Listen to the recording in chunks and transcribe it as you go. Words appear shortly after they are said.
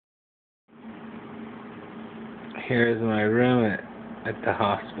Here's my room at the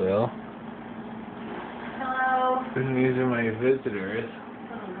hospital. Hello. And these are my visitors.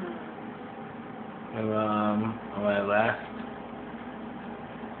 On my left,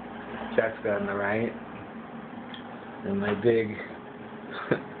 Jessica on the right, and my big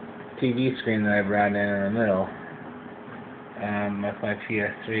TV screen that I brought in the middle. That's my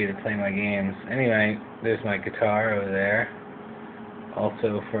PS3 to play my games. Anyway, there's my guitar over there,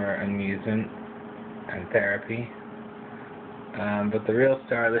 also for amusement and therapy. But the real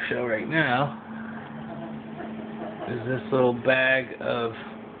star of the show right now is this little bag of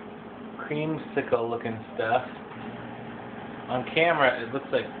creamsicle looking stuff. On camera it looks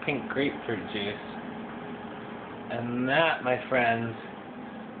like pink grapefruit juice. And that, my friends,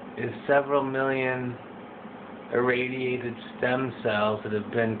 is several million irradiated stem cells that have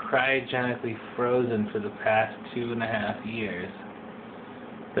been cryogenically frozen for the past 2.5 years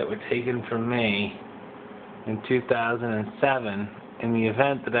that were taken from me in 2007 in the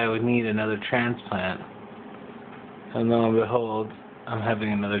event that I would need another transplant. And lo and behold, I'm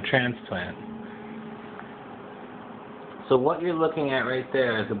having another transplant. So what you're looking at right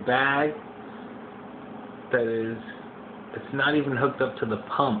there is a bag that it's not even hooked up to the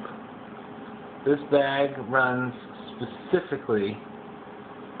pump. This bag runs specifically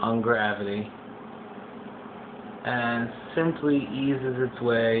on gravity and simply eases its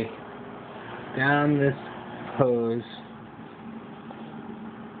way down this hose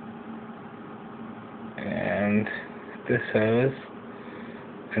and this hose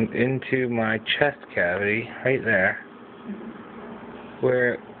and into my chest cavity right there,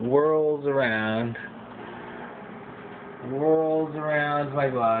 where it whirls around my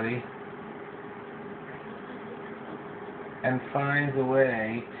body and finds a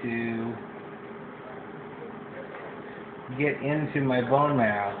way to get into my bone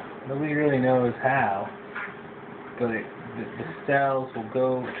marrow. Nobody really knows how, but the cells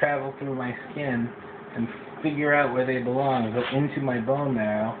will travel through my skin and figure out where they belong, go into my bone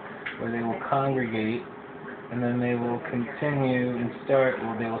marrow, where they will congregate, and then they will continue and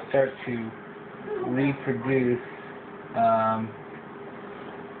they will start to reproduce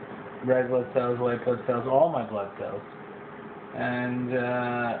red blood cells, white blood cells, all my blood cells. And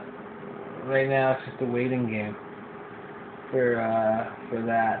right now it's just a waiting game for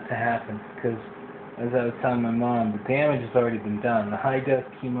that to happen, because as I was telling my mom, the damage has already been done. The high-dose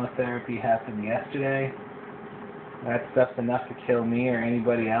chemotherapy happened yesterday. That stuff's enough to kill me or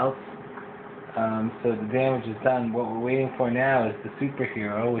anybody else. So the damage is done. What we're waiting for now is the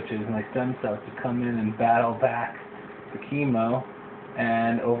superhero, which is my stem cells, to come in and battle back the chemo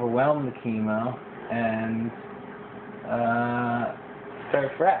and overwhelm the chemo and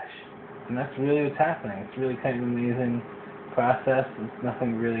start fresh. And that's really what's happening. It's really kind of an amazing process. There's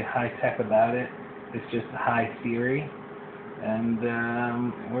nothing really high-tech about it. It's just high theory. And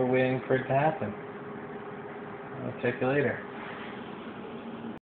we're waiting for it to happen. I'll check you later.